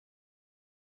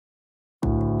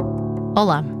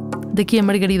Olá, daqui é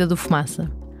Margarida do Fumaça.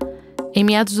 Em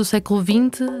meados do século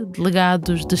XX,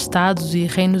 delegados de Estados e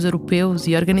reinos europeus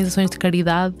e organizações de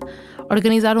caridade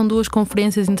organizaram duas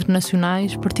conferências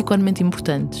internacionais particularmente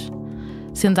importantes.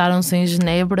 Sentaram-se em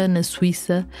Genebra, na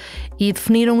Suíça, e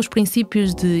definiram os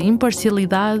princípios de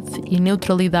imparcialidade e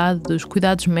neutralidade dos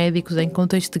cuidados médicos em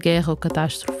contexto de guerra ou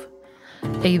catástrofe.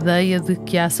 A ideia de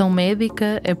que a ação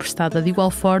médica é prestada de igual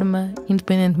forma,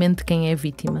 independentemente de quem é a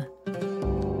vítima.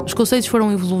 Os conceitos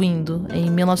foram evoluindo. Em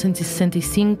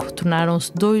 1965,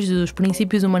 tornaram-se dois dos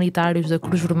princípios humanitários da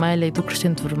Cruz Vermelha e do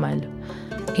Crescente Vermelho.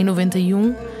 Em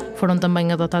 91, foram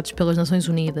também adotados pelas Nações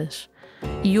Unidas.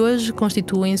 E hoje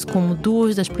constituem-se como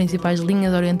duas das principais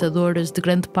linhas orientadoras de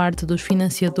grande parte dos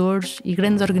financiadores e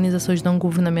grandes organizações não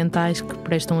governamentais que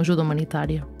prestam ajuda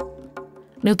humanitária.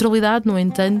 Neutralidade, no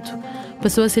entanto,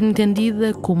 passou a ser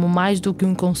entendida como mais do que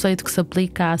um conceito que se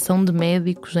aplica à ação de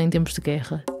médicos em tempos de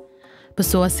guerra.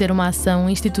 Passou a ser uma ação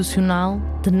institucional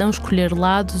de não escolher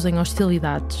lados em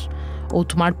hostilidades ou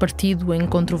tomar partido em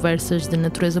controvérsias de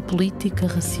natureza política,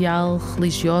 racial,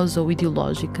 religiosa ou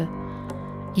ideológica.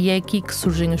 E é aqui que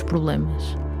surgem os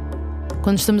problemas.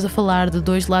 Quando estamos a falar de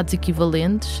dois lados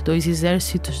equivalentes, dois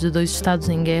exércitos de dois estados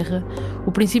em guerra,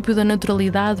 o princípio da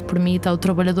neutralidade permite ao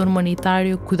trabalhador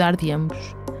humanitário cuidar de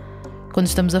ambos. Quando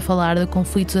estamos a falar de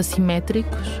conflitos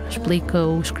assimétricos, explica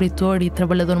o escritor e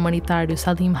trabalhador humanitário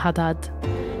Saleem Haddad,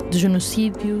 de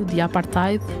genocídio, de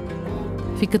apartheid,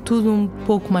 fica tudo um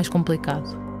pouco mais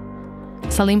complicado.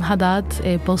 Saleem Haddad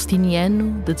é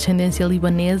palestiniano, de descendência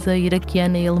libanesa,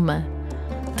 iraquiana e alemã.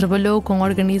 Trabalhou com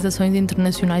organizações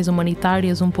internacionais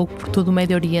humanitárias um pouco por todo o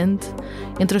Médio Oriente,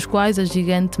 entre as quais a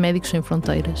gigante Médicos Sem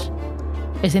Fronteiras.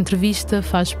 Esta entrevista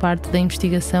faz parte da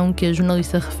investigação que a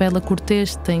jornalista Rafaela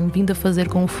Cortês tem vindo a fazer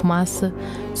com o Fumaça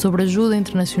sobre ajuda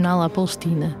internacional à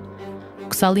Palestina. O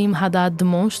que Saleem Haddad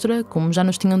demonstra, como já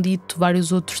nos tinham dito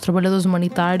vários outros trabalhadores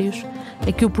humanitários,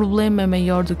 é que o problema é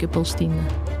maior do que a Palestina.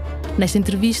 Nesta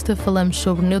entrevista falamos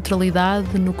sobre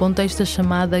neutralidade no contexto da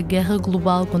chamada Guerra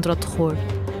Global contra o Terror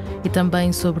e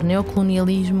também sobre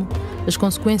neocolonialismo, as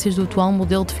consequências do atual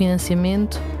modelo de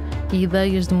financiamento e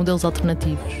ideias de modelos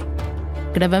alternativos.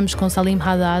 Gravamos com Saleem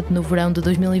Haddad no verão de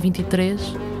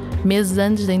 2023, meses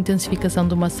antes da intensificação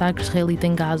do massacre israelita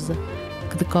em Gaza,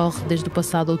 que decorre desde o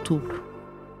passado outubro.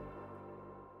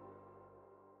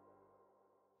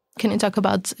 Can you talk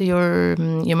about your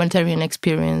humanitarian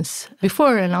experience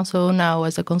before and also now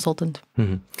as a consultant?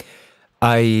 Mm-hmm.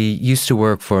 I used to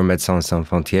work for Médecins Sans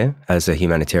Frontières as a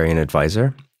humanitarian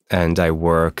advisor, and I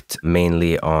worked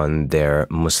mainly on their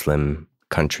Muslim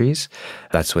countries.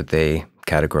 That's what they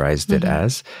categorized it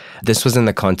as. This was in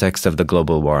the context of the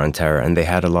global war on terror, and they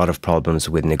had a lot of problems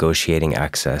with negotiating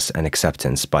access and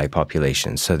acceptance by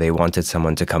populations. So they wanted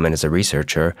someone to come in as a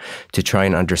researcher to try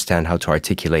and understand how to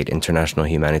articulate international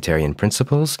humanitarian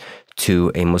principles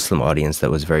to a Muslim audience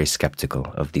that was very skeptical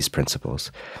of these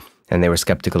principles. And they were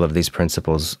skeptical of these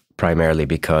principles primarily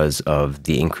because of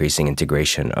the increasing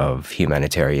integration of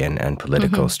humanitarian and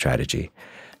political strategy.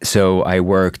 So I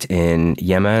worked in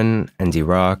Yemen and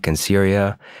Iraq and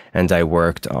Syria, and I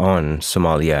worked on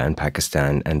Somalia and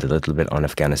Pakistan and a little bit on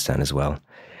Afghanistan as well.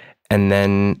 And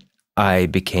then I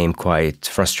became quite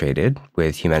frustrated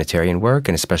with humanitarian work,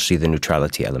 and especially the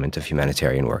neutrality element of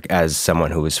humanitarian work as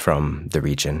someone who was from the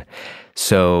region.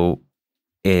 So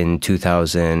in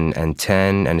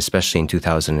 2010, and especially in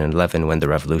 2011, when the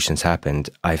revolutions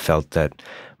happened, I felt that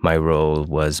my role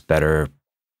was better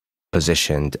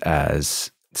positioned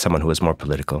as someone who was more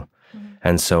political.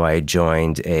 And so I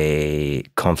joined a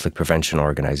conflict prevention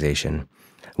organization,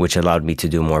 which allowed me to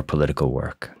do more political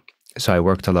work. So I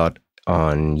worked a lot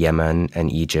on Yemen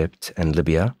and Egypt and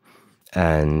Libya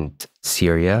and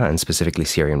Syria, and specifically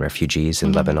Syrian refugees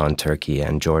in Lebanon, Turkey,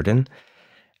 and Jordan.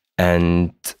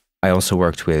 And I also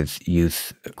worked with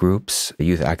youth groups,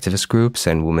 youth activist groups,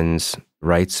 and women's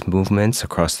rights movements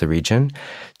across the region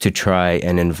to try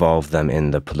and involve them in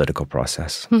the political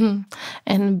process.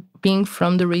 And being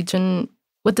from the region,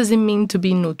 what does it mean to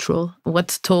be neutral?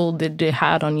 What toll did they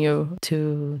had on you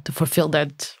to fulfill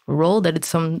that role that it's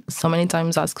so many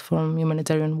times asked from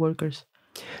humanitarian workers?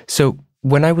 So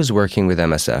when I was working with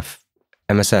MSF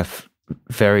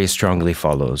very strongly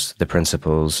follows the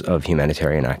principles of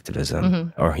humanitarian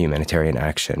activism or humanitarian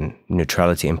action,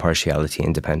 neutrality, impartiality,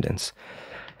 independence.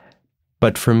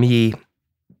 But for me,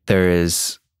 there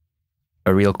is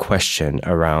a real question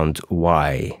around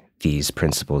why these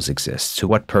principles exist. To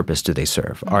what purpose do they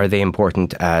serve? Are they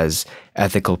important as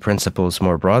ethical principles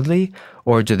more broadly,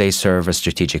 or do they serve a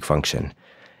strategic function?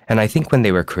 And I think when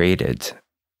they were created,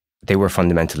 they were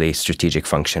fundamentally strategic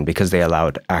function because they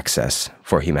allowed access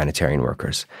for humanitarian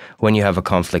workers. When you have a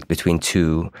conflict between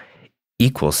two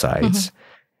equal sides,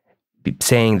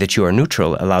 saying that you are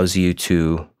neutral allows you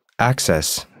to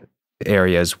access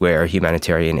areas where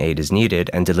humanitarian aid is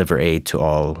needed and deliver aid to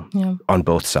all on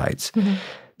both sides.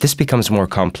 This becomes more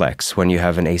complex when you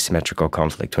have an asymmetrical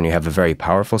conflict, when you have a very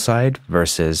powerful side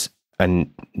versus a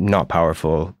not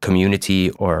powerful community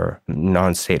or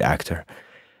non-state actor.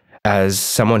 As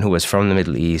someone who was from the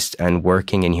Middle East and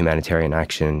working in humanitarian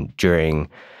action during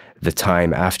the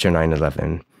time after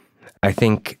 9/11, I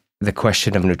think the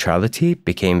question of neutrality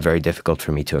became very difficult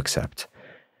for me to accept.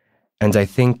 And I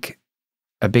think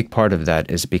a big part of that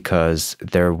is because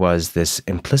there was this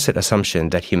implicit assumption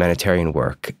that humanitarian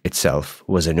work itself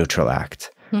was a neutral act.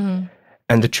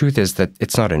 And the truth is that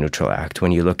it's not a neutral act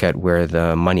when you look at where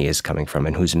the money is coming from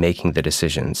and who's making the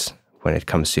decisions when it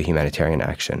comes to humanitarian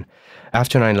action.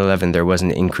 After 9/11, there was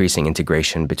an increasing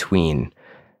integration between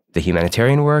the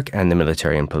humanitarian work and the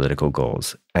military and political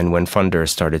goals. And when funders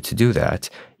started to do that,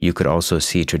 you could also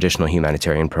see traditional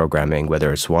humanitarian programming,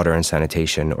 whether it's water and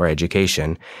sanitation or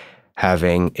education,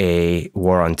 having a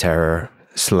war on terror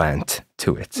slant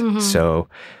to it. So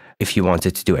if you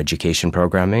wanted to do education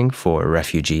programming for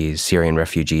refugees, Syrian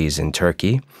refugees in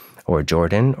Turkey or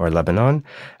Jordan or Lebanon,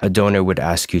 a donor would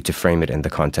ask you to frame it in the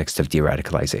context of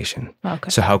de-radicalization.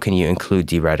 So how can you include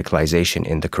de-radicalization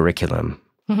in the curriculum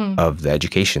of the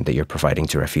education that you're providing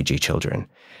to refugee children?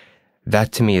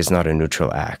 That to me is not a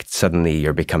neutral act. Suddenly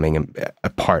you're becoming a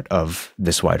part of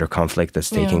this wider conflict that's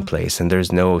taking place, and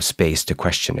there's no space to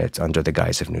question it under the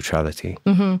guise of neutrality.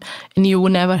 And you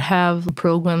would never have a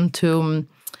program to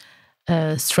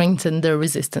strengthen the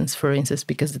resistance, for instance,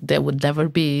 because there would never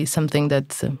be something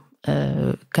that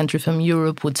a country from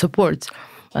Europe would support.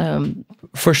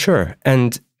 For sure.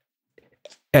 And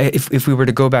if we were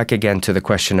to go back again to the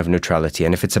question of neutrality,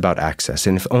 and if it's about access,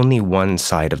 and if only one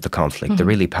side of the conflict, the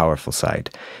really powerful side,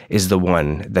 is the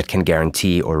one that can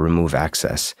guarantee or remove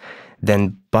access,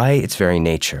 then by its very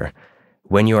nature,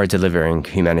 when you are delivering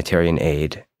humanitarian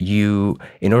aid,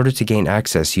 in order to gain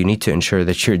access, you need to ensure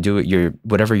that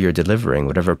whatever you're delivering,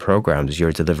 whatever programs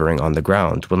you're delivering on the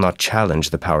ground, will not challenge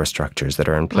the power structures that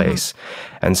are in place.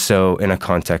 And so in a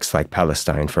context like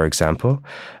Palestine, for example,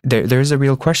 there is a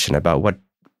real question about what.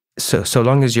 So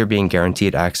long as you're being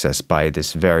guaranteed access by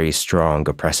this very strong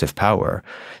oppressive power,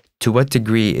 to what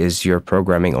degree is your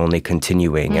programming only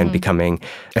continuing and becoming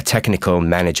a technical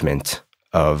management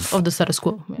of the status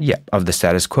quo? Of the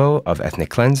status quo, of ethnic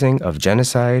cleansing, of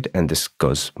genocide, and this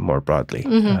goes more broadly.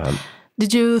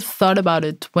 Did you thought about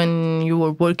it when you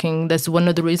were working? That's one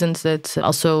of the reasons that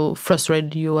also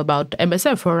frustrated you about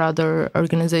MSF or other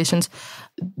organizations.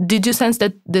 Did you sense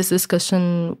that this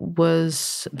discussion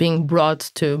was being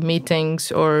brought to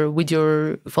meetings or with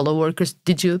your fellow workers?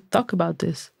 Did you talk about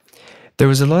this? There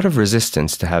was a lot of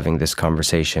resistance to having this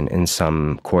conversation in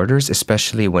some quarters,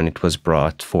 especially when it was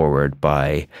brought forward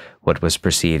by what was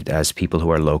perceived as people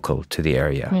who are local to the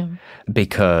area.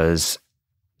 Because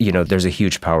there's a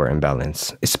huge power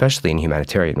imbalance, especially in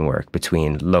humanitarian work,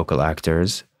 between local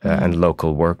actors and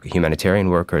local humanitarian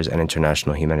workers and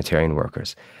international humanitarian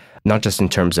workers. Not just in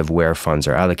terms of where funds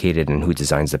are allocated and who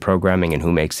designs the programming and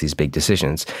who makes these big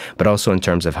decisions, but also in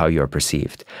terms of how you're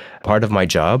perceived. Part of my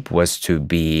job was to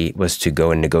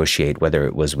go and negotiate, whether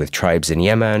it was with tribes in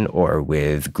Yemen or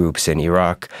with groups in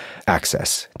Iraq,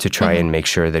 access to try and make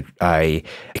sure that I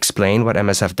explain what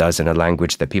MSF does in a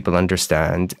language that people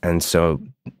understand. And so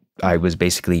I was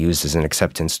basically used as an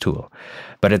acceptance tool.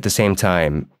 But at the same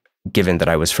time, given that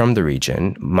I was from the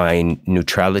region, my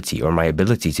neutrality or my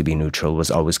ability to be neutral was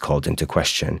always called into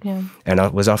question. And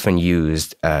it was often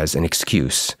used as an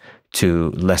excuse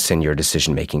to lessen your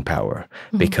decision-making power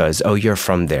because, you're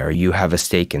from there, you have a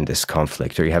stake in this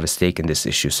conflict or you have a stake in this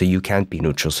issue, so you can't be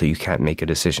neutral, so you can't make a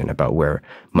decision about where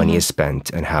money is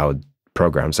spent and how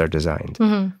programs are designed.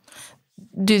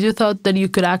 Did you thought that you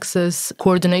could access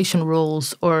coordination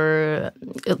roles or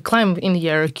climb in the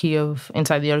hierarchy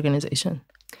inside the organization?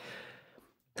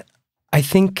 I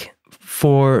think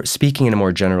for speaking in a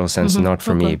more general sense, not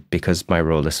for me, because my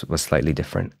role was slightly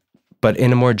different. But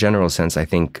in a more general sense, I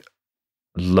think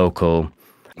local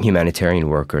humanitarian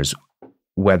workers,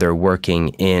 whether working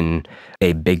in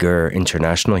a bigger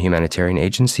international humanitarian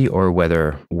agency or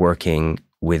whether working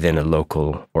within a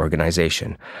local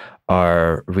organization,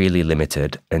 are really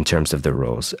limited in terms of their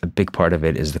roles. A big part of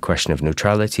it is the question of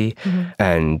neutrality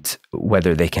and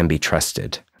whether they can be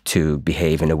trusted to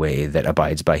behave in a way that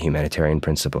abides by humanitarian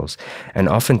principles. And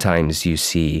oftentimes you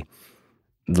see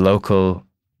local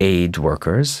aid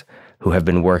workers who have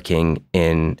been working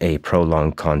in a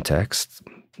prolonged context,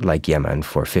 like Yemen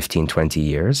for 15, 20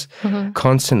 years,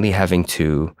 constantly having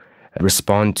to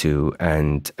respond to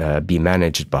and be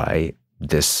managed by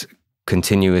this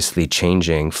continuously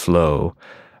changing flow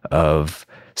of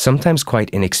sometimes quite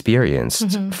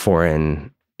inexperienced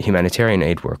foreign humanitarian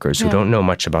aid workers who don't know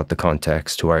much about the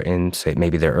context, who are in, say,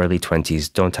 maybe their early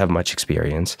 20s, don't have much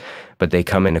experience, but they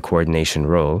come in a coordination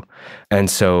role. And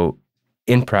so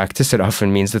in practice, it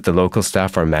often means that the local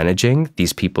staff are managing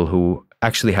these people who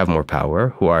actually have more power,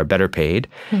 who are better paid,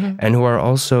 and who are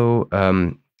also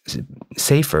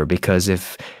safer, because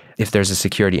if there's a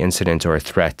security incident or a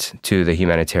threat to the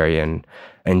humanitarian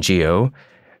NGO,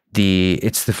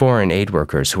 it's the foreign aid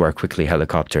workers who are quickly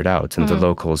helicoptered out, and the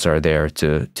locals are there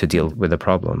to deal with the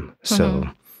problem. So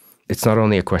it's not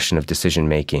only a question of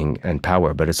decision-making and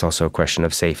power, but it's also a question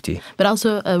of safety. But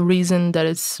also a reason that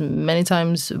is many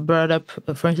times brought up,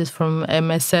 for instance, from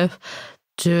MSF,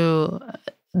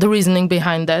 the reasoning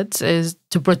behind that is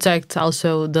to protect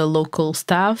also the local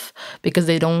staff, because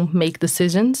they don't make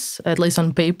decisions, at least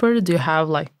on paper. Do you have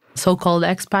like so-called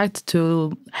expat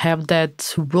to have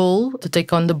that role, to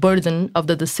take on the burden of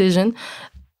the decision,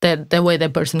 that way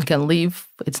that person can leave.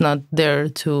 It's not there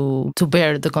to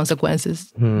bear the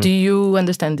consequences. Do you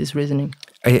understand this reasoning?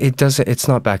 It does. It's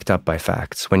not backed up by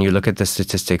facts. When you look at the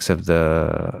statistics of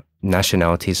the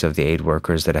nationalities of the aid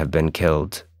workers that have been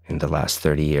killed in the last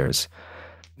 30 years,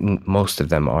 most of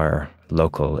them are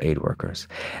local aid workers.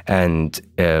 And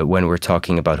when we're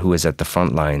talking about who is at the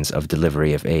front lines of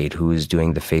delivery of aid, who is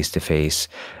doing the face-to-face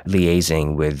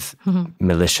liaising with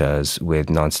militias, with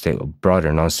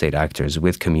broader non-state actors,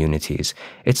 with communities,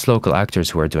 it's local actors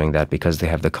who are doing that because they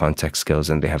have the context skills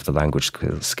and they have the language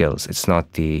skills. It's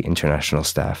not the international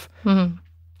staff.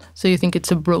 So you think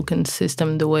it's a broken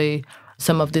system, the way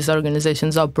some of these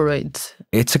organizations operate?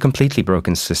 It's a completely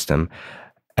broken system.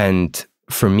 And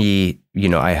for me, you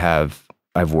know,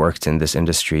 I've worked in this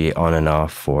industry on and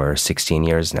off for 16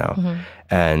 years now.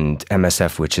 And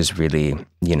MSF, which is really,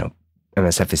 you know,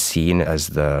 MSF is seen as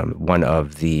one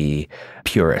of the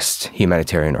purest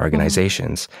humanitarian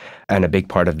organizations. And a big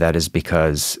part of that is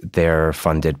because they're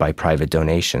funded by private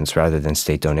donations rather than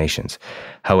state donations.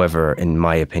 However, in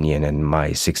my opinion and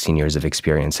my 16 years of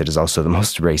experience, it is also the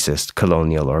most racist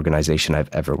colonial organization I've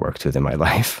ever worked with in my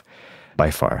life. By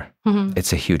far.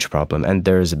 It's a huge problem. And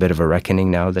there's a bit of a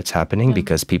reckoning now that's happening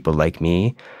because people like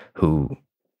me who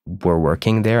were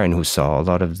working there and who saw a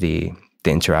lot of the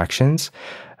interactions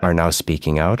are now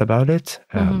speaking out about it.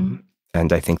 And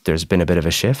I think there's been a bit of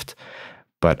a shift,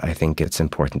 but I think it's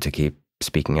important to keep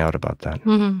speaking out about that.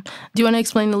 Do you want to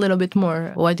explain a little bit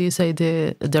more? Why do you say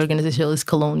the organization is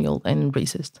colonial and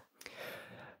racist?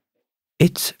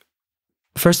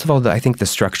 First of all, I think the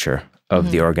structure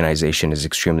of the organization is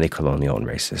extremely colonial and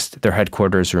racist. Their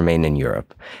headquarters remain in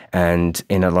Europe and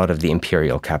in a lot of the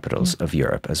imperial capitals of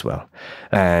Europe as well.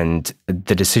 And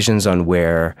the decisions on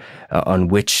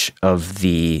which of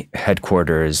the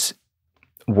headquarters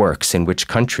works in which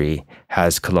country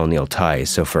has colonial ties.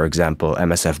 So, for example,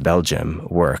 MSF Belgium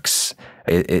works.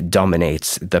 It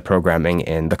dominates the programming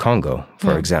in the Congo,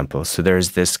 for example. So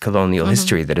there's this colonial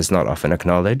history that is not often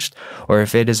acknowledged, or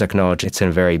if it is acknowledged, it's in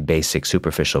a very basic,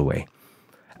 superficial way.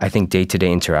 I think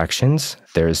day-to-day interactions,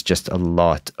 there's just a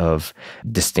lot of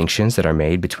distinctions that are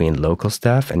made between local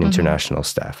staff and international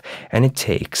staff. And it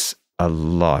takes a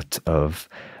lot of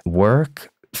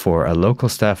work for a local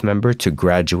staff member to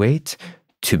graduate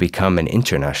to become an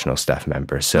international staff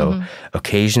member. So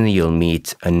occasionally you'll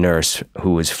meet a nurse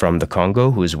who is from the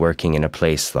Congo who is working in a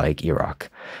place like Iraq.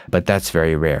 But that's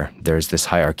very rare. There's this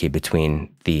hierarchy between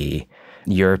the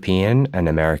European and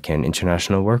American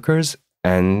international workers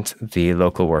and the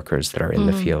local workers that are in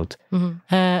the field.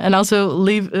 And also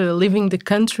leaving the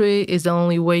country is the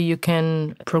only way you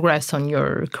can progress on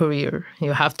your career.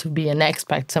 You have to be an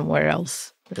expat somewhere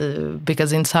else.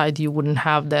 Because inside you wouldn't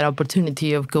have that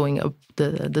opportunity of going up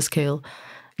the scale.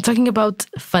 Talking about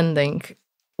funding,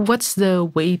 what's the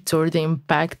weight or the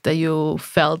impact that you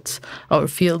felt or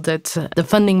feel that the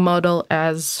funding model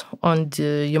has on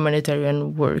the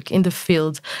humanitarian work in the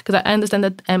field? Because I understand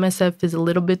that MSF is a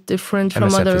little bit different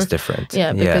from other... MSF is different.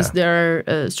 Yeah, because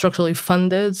they're structurally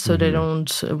funded, so they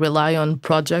don't rely on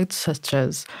projects such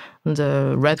as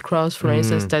the Red Cross, for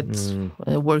instance,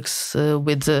 that works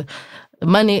with the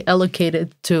money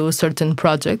allocated to certain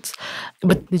projects.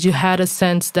 But did you had a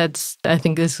sense that, I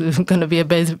think this is going to be a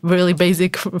really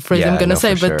basic phrase I'm going to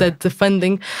say, but that the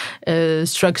funding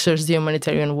structures the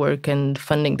humanitarian work and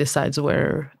funding decides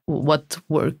what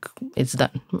work is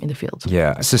done in the field?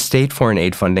 Yeah, so state foreign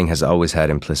aid funding has always had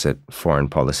implicit foreign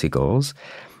policy goals.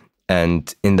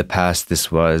 And in the past,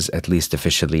 this was at least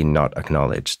officially not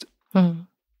acknowledged.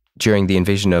 During the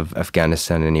invasion of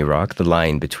Afghanistan and Iraq, the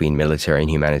line between military and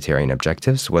humanitarian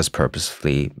objectives was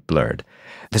purposefully blurred.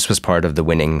 This was part of the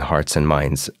winning hearts and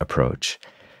minds approach.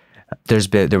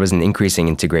 There was an increasing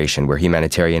integration where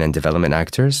humanitarian and development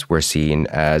actors were seen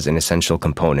as an essential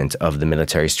component of the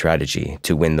military strategy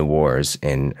to win the wars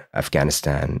in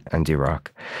Afghanistan and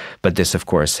Iraq. But this, of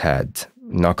course, had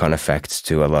knock-on effects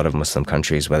to a lot of Muslim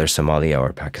countries, whether Somalia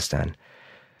or Pakistan.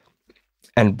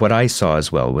 And what I saw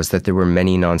as well was that there were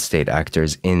many non-state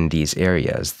actors in these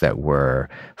areas that were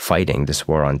fighting this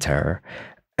war on terror.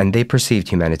 And they perceived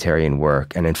humanitarian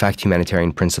work, and in fact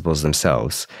humanitarian principles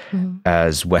themselves,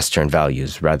 as Western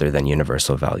values rather than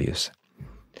universal values.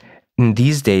 In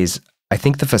these days, I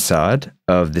think the facade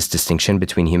of this distinction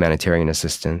between humanitarian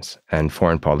assistance and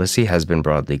foreign policy has been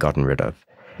broadly gotten rid of.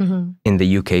 In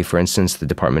the UK, for instance, the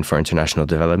Department for International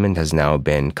Development has now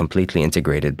been completely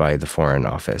integrated by the Foreign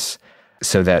Office,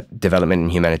 so that development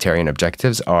and humanitarian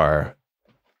objectives are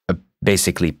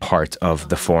basically part of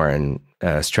the foreign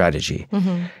strategy.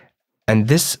 And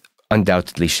this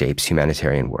undoubtedly shapes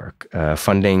humanitarian work.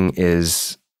 Funding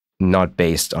is not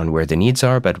based on where the needs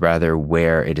are, but rather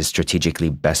where it is strategically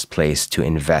best placed to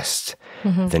invest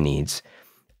the needs.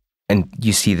 And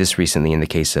you see this recently in the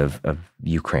case of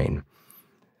Ukraine.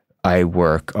 I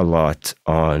work a lot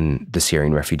on the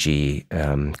Syrian refugee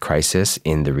crisis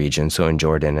in the region, so in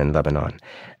Jordan and Lebanon.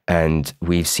 And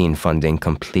we've seen funding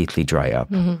completely dry up,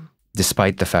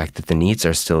 despite the fact that the needs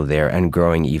are still there and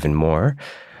growing even more.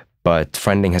 But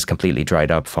funding has completely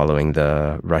dried up following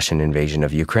the Russian invasion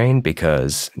of Ukraine,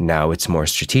 because now it's more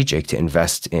strategic to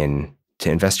invest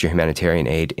your humanitarian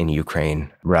aid in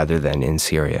Ukraine rather than in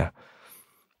Syria.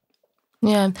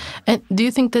 Yeah. And do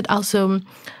you think that also,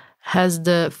 has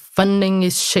the funding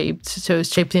is shaped, so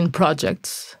it's shaped in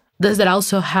projects, does that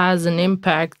also has an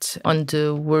impact on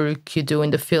the work you do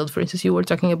in the field? For instance, you were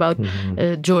talking about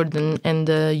Jordan and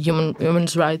the human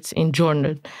rights in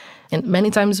Jordan. And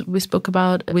many times we spoke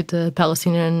about with the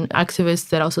Palestinian activists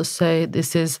that also say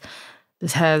this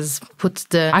has put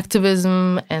the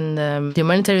activism and the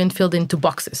humanitarian field into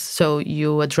boxes. So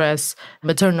you address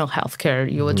maternal health care,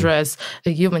 you address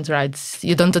human rights,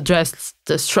 you don't address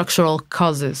the structural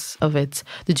causes of it.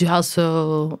 Did you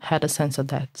also had a sense of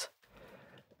that?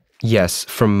 Yes,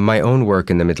 from my own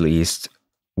work in the Middle East,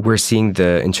 we're seeing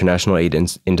the international aid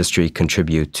industry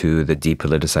contribute to the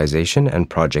depoliticization and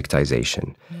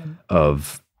projectization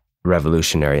of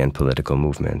revolutionary and political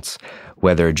movements,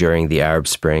 whether during the Arab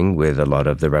Spring with a lot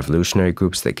of the revolutionary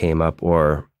groups that came up,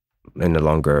 or in a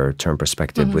longer term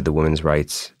perspective with the women's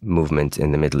rights movement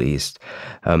in the Middle East.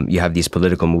 You have these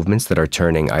political movements that are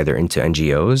turning either into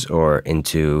NGOs or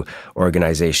into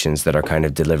organizations that are kind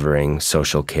of delivering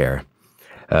social care.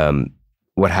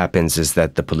 What happens is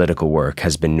that the political work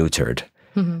has been neutered,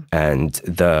 and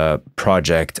the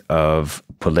project of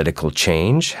political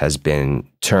change has been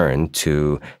turned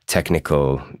to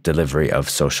technical delivery of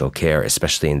social care,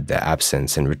 especially in the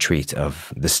absence and retreat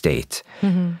of the state.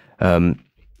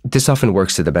 This often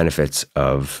works to the benefits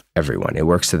of everyone. It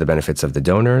works to the benefits of the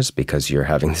donors because you're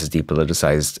having this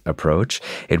depoliticized approach.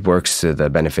 It works to the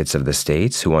benefits of the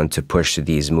states who want to push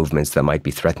these movements that might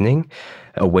be threatening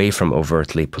away from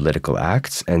overtly political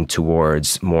acts and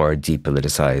towards more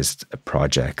depoliticized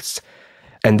projects.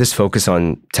 And this focus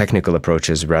on technical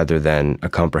approaches rather than a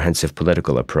comprehensive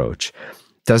political approach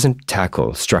doesn't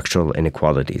tackle structural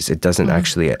inequalities. It doesn't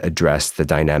actually address the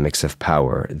dynamics of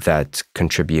power that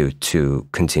contribute to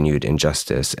continued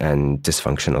injustice and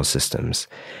dysfunctional systems.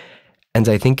 And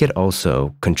I think it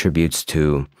also contributes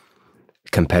to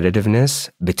competitiveness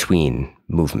between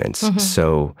movements.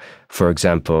 So, for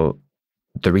example,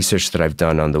 the research that I've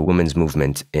done on the women's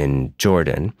movement in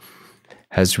Jordan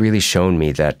has really shown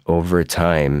me that over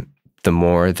time, the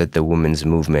more that the women's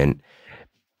movement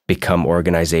become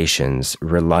organizations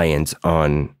reliant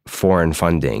on foreign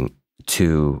funding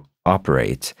to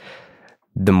operate,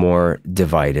 the more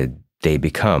divided they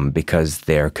become because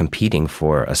they're competing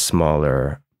for a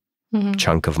smaller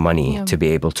chunk of money to be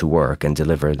able to work and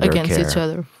deliver their against care. Each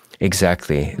other.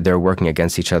 Exactly. They're working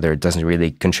against each other. It doesn't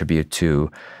really contribute to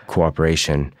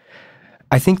cooperation.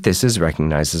 I think this is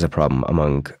recognized as a problem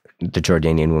among the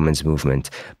Jordanian women's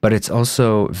movement, but it's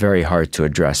also very hard to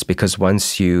address because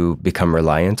once you become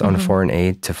reliant on foreign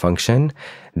aid to function,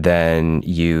 then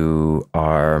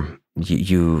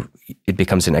it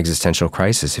becomes an existential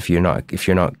crisis. If you're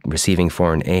not receiving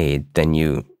foreign aid, then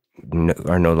you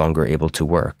are no longer able to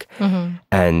work.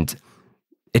 And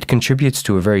it contributes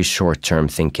to a very short-term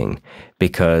thinking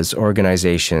because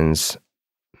organizations,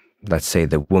 let's say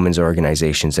the women's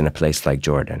organizations in a place like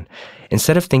Jordan,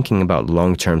 instead of thinking about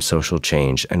long-term social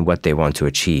change and what they want to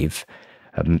achieve,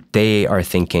 They are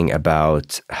thinking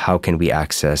about how can we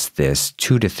access this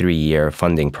 2 to 3 year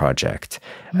funding project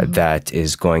that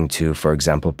is going to, for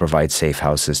example, provide safe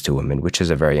houses to women, which is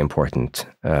a very important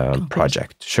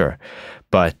project. Sure.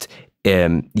 But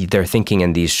they're thinking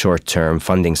in these short-term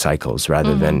funding cycles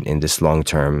rather than in this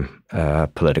long-term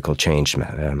political change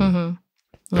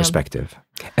perspective.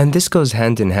 And this goes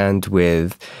hand in hand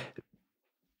with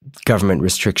government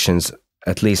restrictions,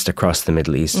 at least across the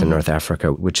Middle East and North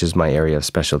Africa, which is my area of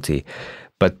specialty.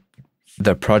 But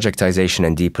the projectization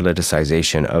and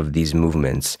depoliticization of these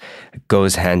movements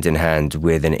goes hand in hand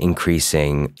with an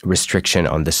increasing restriction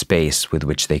on the space with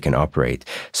which they can operate.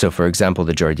 So, for example,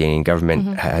 the Jordanian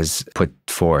government has put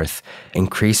forth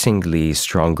increasingly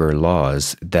stronger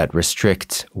laws that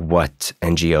restrict what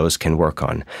NGOs can work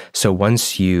on. So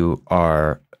once you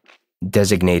are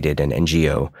designated an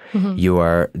NGO, you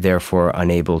are therefore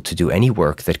unable to do any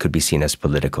work that could be seen as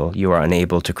political. You are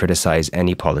unable to criticize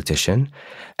any politician.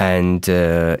 And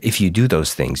if you do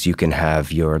those things, you can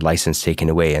have your license taken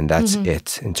away, and that's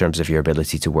it in terms of your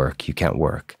ability to work. You can't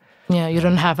work. Yeah, you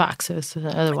don't have access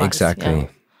otherwise. Exactly. Yeah.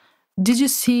 Did you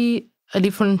see a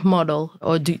different model,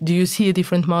 or do you see a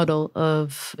different model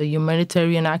of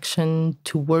humanitarian action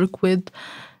to work with?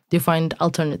 Do you find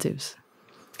alternatives?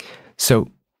 So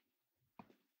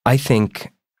I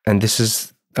think, and this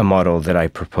is a model that I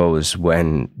propose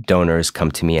when donors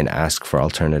come to me and ask for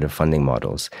alternative funding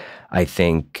models. I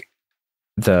think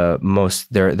there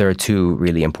are two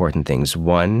really important things.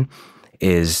 One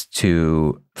is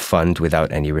to fund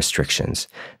without any restrictions.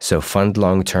 So fund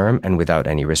long-term and without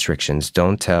any restrictions.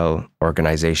 Don't tell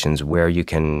organizations where you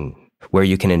can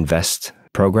invest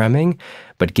programming,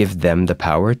 but give them the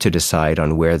power to decide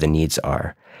on where the needs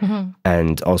are.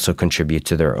 And also contribute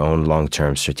to their own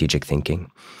long-term strategic thinking.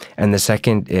 And the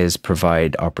second is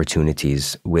provide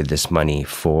opportunities with this money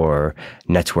for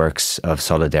networks of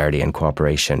solidarity and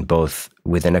cooperation, both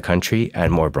within a country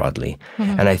and more broadly.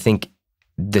 And I think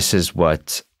this is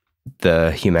what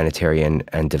the humanitarian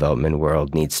and development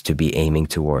world needs to be aiming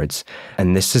towards.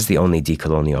 And this is the only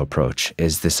decolonial approach,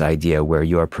 is this idea where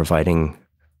you are providing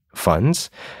funds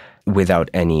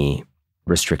without any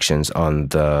restrictions on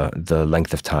the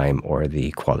length of time or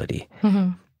the quality.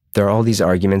 There are all these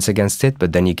arguments against it,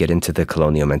 but then you get into the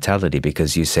colonial mentality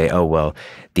because you say, oh, well,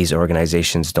 these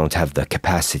organizations don't have the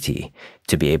capacity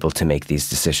to be able to make these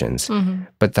decisions.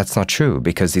 But that's not true,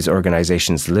 because these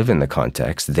organizations live in the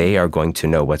context. They are going to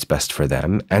know what's best for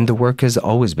them, and the work has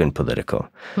always been political.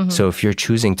 So if you're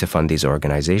choosing to fund these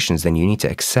organizations, then you need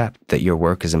to accept that your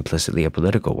work is implicitly a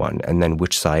political one, and then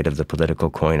which side of the political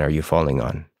coin are you falling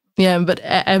on? Yeah, but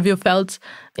have you felt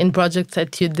in projects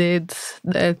that you did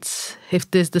that if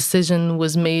this decision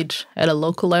was made at a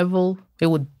local level, it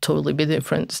would totally be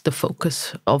different, the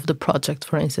focus of the project,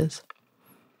 for instance?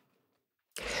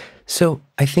 So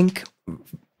I think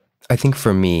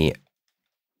for me,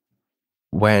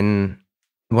 when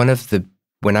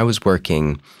I was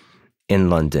working in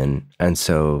London, and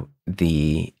so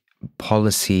the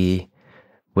policy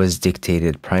was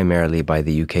dictated primarily by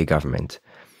the UK government,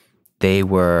 they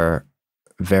were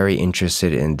very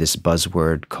interested in this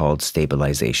buzzword called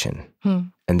stabilization,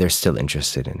 and they're still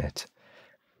interested in it.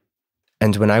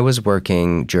 And when I was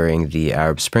working during the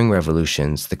Arab Spring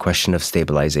revolutions, the question of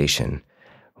stabilization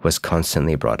was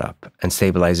constantly brought up. And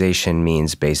stabilization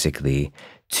means basically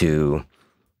to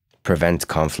prevent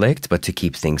conflict, but to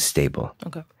keep things stable.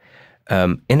 Okay.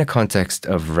 In a context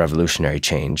of revolutionary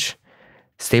change,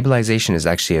 stabilization is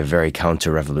actually a very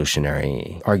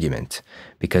counter-revolutionary argument,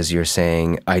 because you're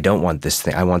saying, I don't want this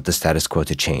thing. I want the status quo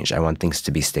to change. I want things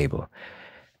to be stable.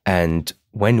 And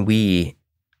when we,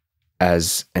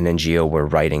 as an NGO, were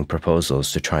writing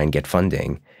proposals to try and get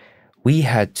funding, we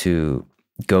had to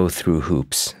go through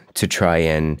hoops to try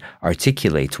and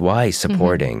articulate why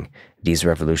supporting these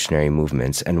revolutionary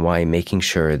movements and why making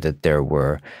sure that there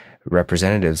were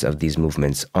representatives of these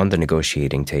movements on the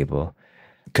negotiating table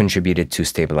contributed to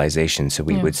stabilization. So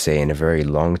we would say, in a very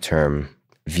long-term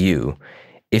view,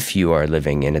 if you are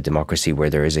living in a democracy where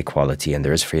there is equality and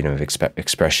there is freedom of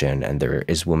expression and there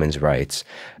is women's rights,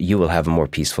 you will have a more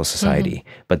peaceful society.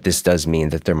 But this does mean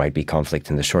that there might be conflict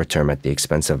in the short term at the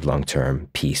expense of long-term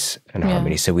peace and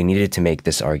harmony. So we needed to make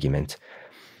this argument.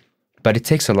 But it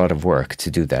takes a lot of work to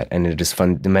do that. And it is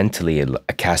fundamentally a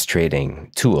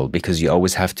castrating tool, because you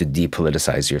always have to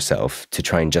depoliticize yourself to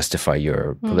try and justify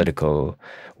your political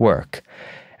work.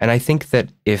 And I think that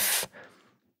if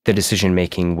the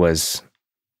decision-making was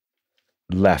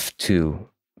left to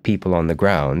people on the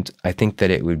ground, I think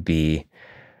that it would be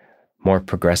more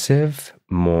progressive,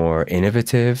 more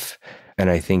innovative, and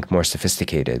I think more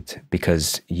sophisticated,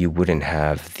 because you wouldn't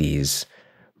have these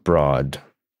broad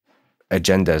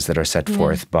agendas that are set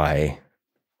forth by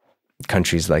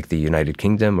countries like the United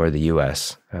Kingdom or the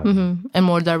US. And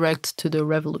more direct to the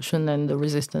revolution and the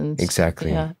resistance.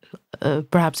 Exactly. Yeah.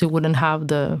 Perhaps it wouldn't have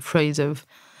the phrase of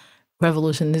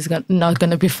revolution is not going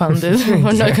to be funded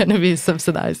or not going to be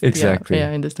subsidized. Exactly.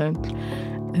 Yeah, I understand.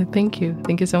 Thank you.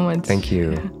 Thank you so much. Thank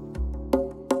you.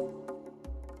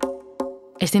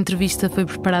 Esta entrevista foi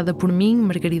preparada por mim,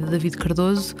 Margarida David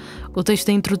Cardoso. O texto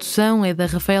da introdução é da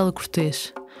Rafaela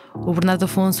Cortês. O Bernardo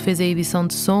Afonso fez a edição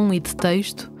de som e de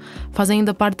texto. Fazem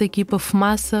ainda parte da equipa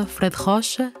Fumaça, Fred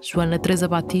Rocha, Joana Teresa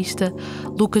Batista,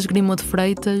 Lucas Grimo de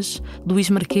Freitas,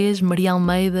 Luís Marquês, Maria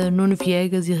Almeida, Nuno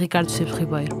Viegas e Ricardo Esteves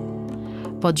Ribeiro.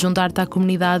 Podes juntar-te à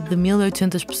comunidade de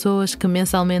 1.800 pessoas que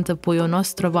mensalmente apoiam o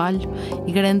nosso trabalho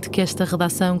e garante que esta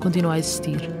redação continue a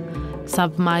existir.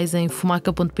 Sabe mais em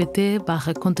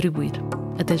fumaca.pt/contribuir.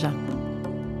 Até já.